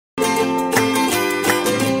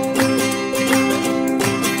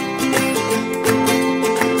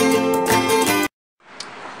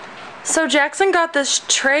So Jaxon got this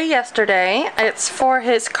tray yesterday. It's for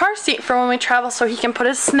his car seat for when we travel, so he can put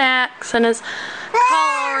his snacks and his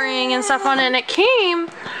coloring and stuff on it. And it came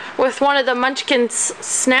with one of the Munchkins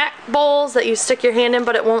snack bowls that you stick your hand in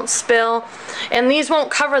but it won't spill. And these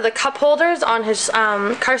won't cover the cup holders on his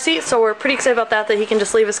car seat, so we're pretty excited about that he can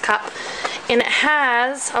just leave his cup. And it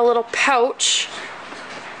has a little pouch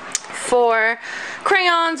for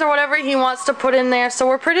crayons or whatever he wants to put in there, so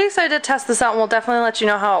we're pretty excited to test this out, and we'll definitely let you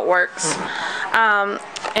know how it works.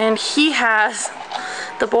 And he has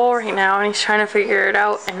the bowl right now and he's trying to figure it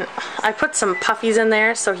out, and I put some puffies in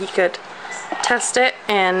there so he could test it,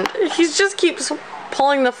 and he just keeps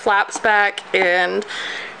pulling the flaps back and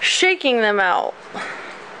shaking them out,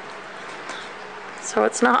 so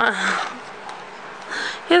it's not,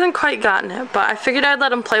 he hasn't quite gotten it, but I figured I'd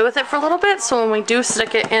let him play with it for a little bit, so when we do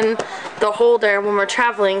stick it in the holder when we're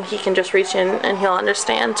traveling, he can just reach in and he'll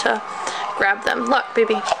understand to grab them. Look,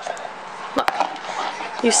 baby. Look.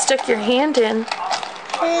 You stick your hand in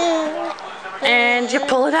and you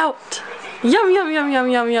pull it out. Yum, yum, yum, yum,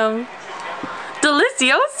 yum, yum.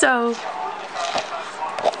 Delicioso.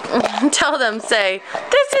 Tell them, say,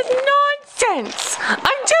 this is nonsense.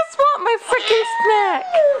 I just want my freaking snack.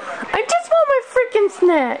 I just want my freaking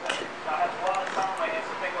snack.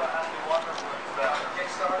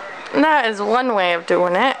 That is one way of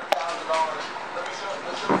doing it.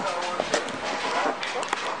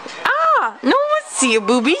 Ah, no one wants to see your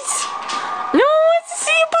boobies. No one wants to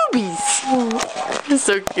see your boobies. You're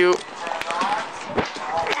so cute.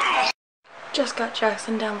 Just got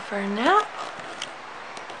Jaxon down for a nap.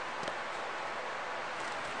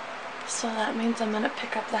 So that means I'm gonna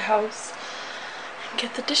pick up the house and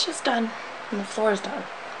get the dishes done and the floors done.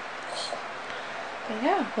 But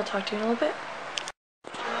yeah, we'll talk to you in a little bit.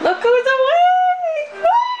 Look who's awake!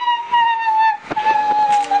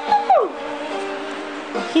 Woo!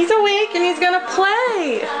 He's awake and he's gonna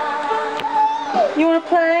play. You wanna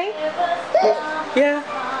play? Yeah.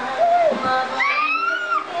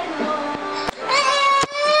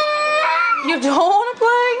 You don't wanna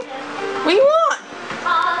play? What do you want?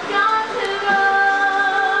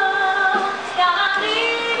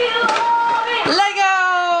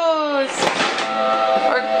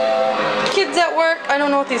 I don't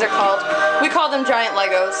know what these are called. We call them giant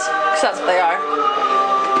Legos, because that's what they are.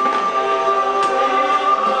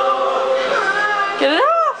 Get it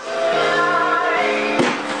off!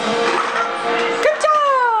 Good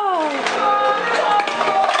job!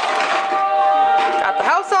 Got the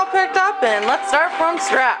house all picked up, and let's start from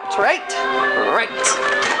scratch, right? Right.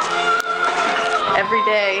 Every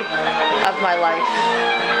day of my life,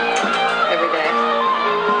 every day,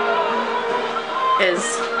 is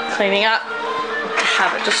cleaning up.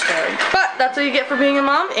 Have it destroyed. But that's what you get for being a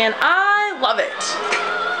mom, and I love it.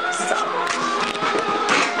 So,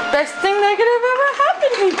 best thing that could have ever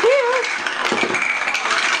happened to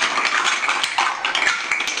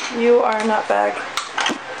you. You are a nutbag.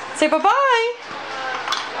 Say bye-bye.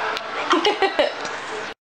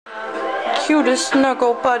 Cutest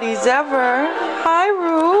snuggle buddies ever. Hi,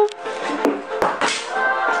 Rube.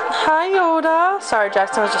 Hi, Yoda. Sorry,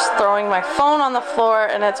 Jaxon was just throwing my phone on the floor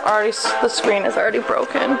and it's already, the screen is already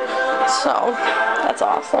broken. So, that's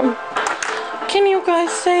awesome. Can you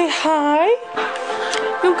guys say hi?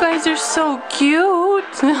 You guys are so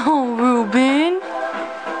cute. Oh, Ruben.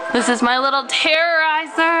 This is my little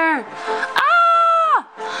terrorizer. Ah!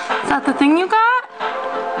 Is that the thing you got?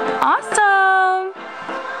 Awesome.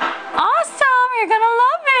 Awesome. You're gonna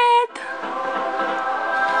love it.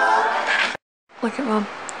 Look at Mom.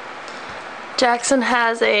 Jaxon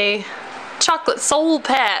has a chocolate soul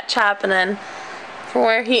patch happening for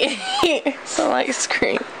where he eats some ice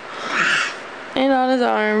cream. And on his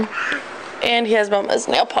arm. And he has Mama's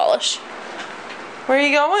nail polish. Where are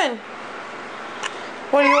you going?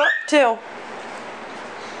 What are you up to?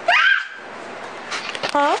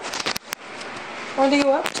 Huh? What are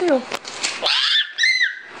you up to?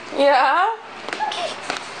 Yeah?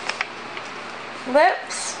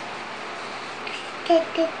 Lips?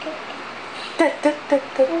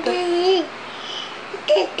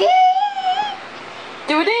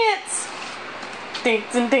 Do a dance.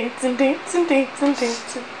 Dance and dance and dance and dance and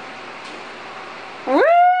dance.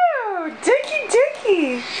 Woo! Dicky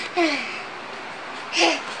dicky.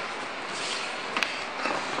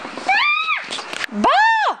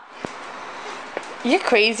 Bah! You're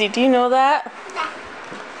crazy. Do you know that?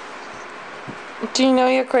 Do you know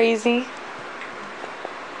you're crazy?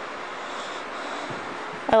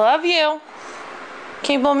 I love you.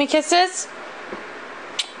 Can you blow me kisses?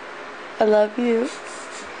 I love you.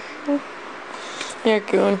 You're a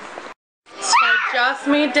goon. So I just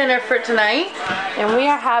made dinner for tonight, and we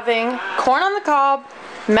are having corn on the cob,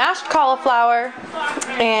 mashed cauliflower,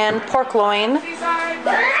 and pork loin.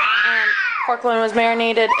 And pork loin was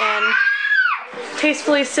marinated in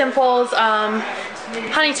Tastefully Simple's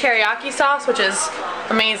honey teriyaki sauce, which is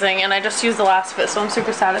amazing, and I just used the last of it, so I'm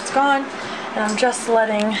super sad it's gone. And I'm just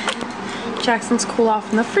letting Jaxon's cool off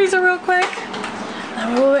in the freezer real quick.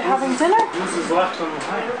 And we'll be having dinner. This is left on the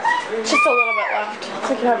plate. Just a little bit left. So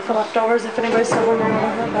I could have for leftovers if anybody's still wondering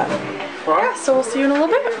about that. Yeah, so we'll see you in a little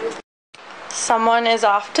bit. Someone is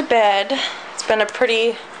off to bed. It's been a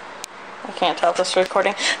pretty, I can't tell if this is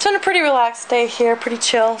recording. It's been a pretty relaxed day here, pretty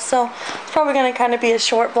chill. So it's probably gonna kind of be a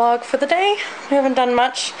short vlog for the day. We haven't done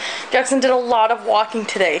much. Jaxon did a lot of walking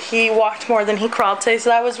today. He walked more than he crawled today, so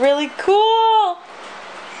that was really cool.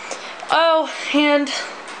 Oh, and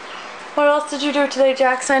what else did you do today,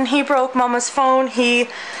 Jaxon? He broke Mama's phone. He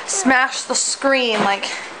smashed the screen.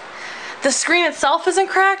 Like, the screen itself isn't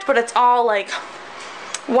cracked, but it's all like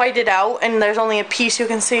whited out, and there's only a piece you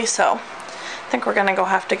can see, so I think we're gonna go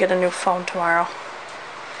have to get a new phone tomorrow.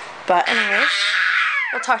 But anyways,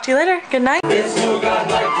 we'll talk to you later. Good night.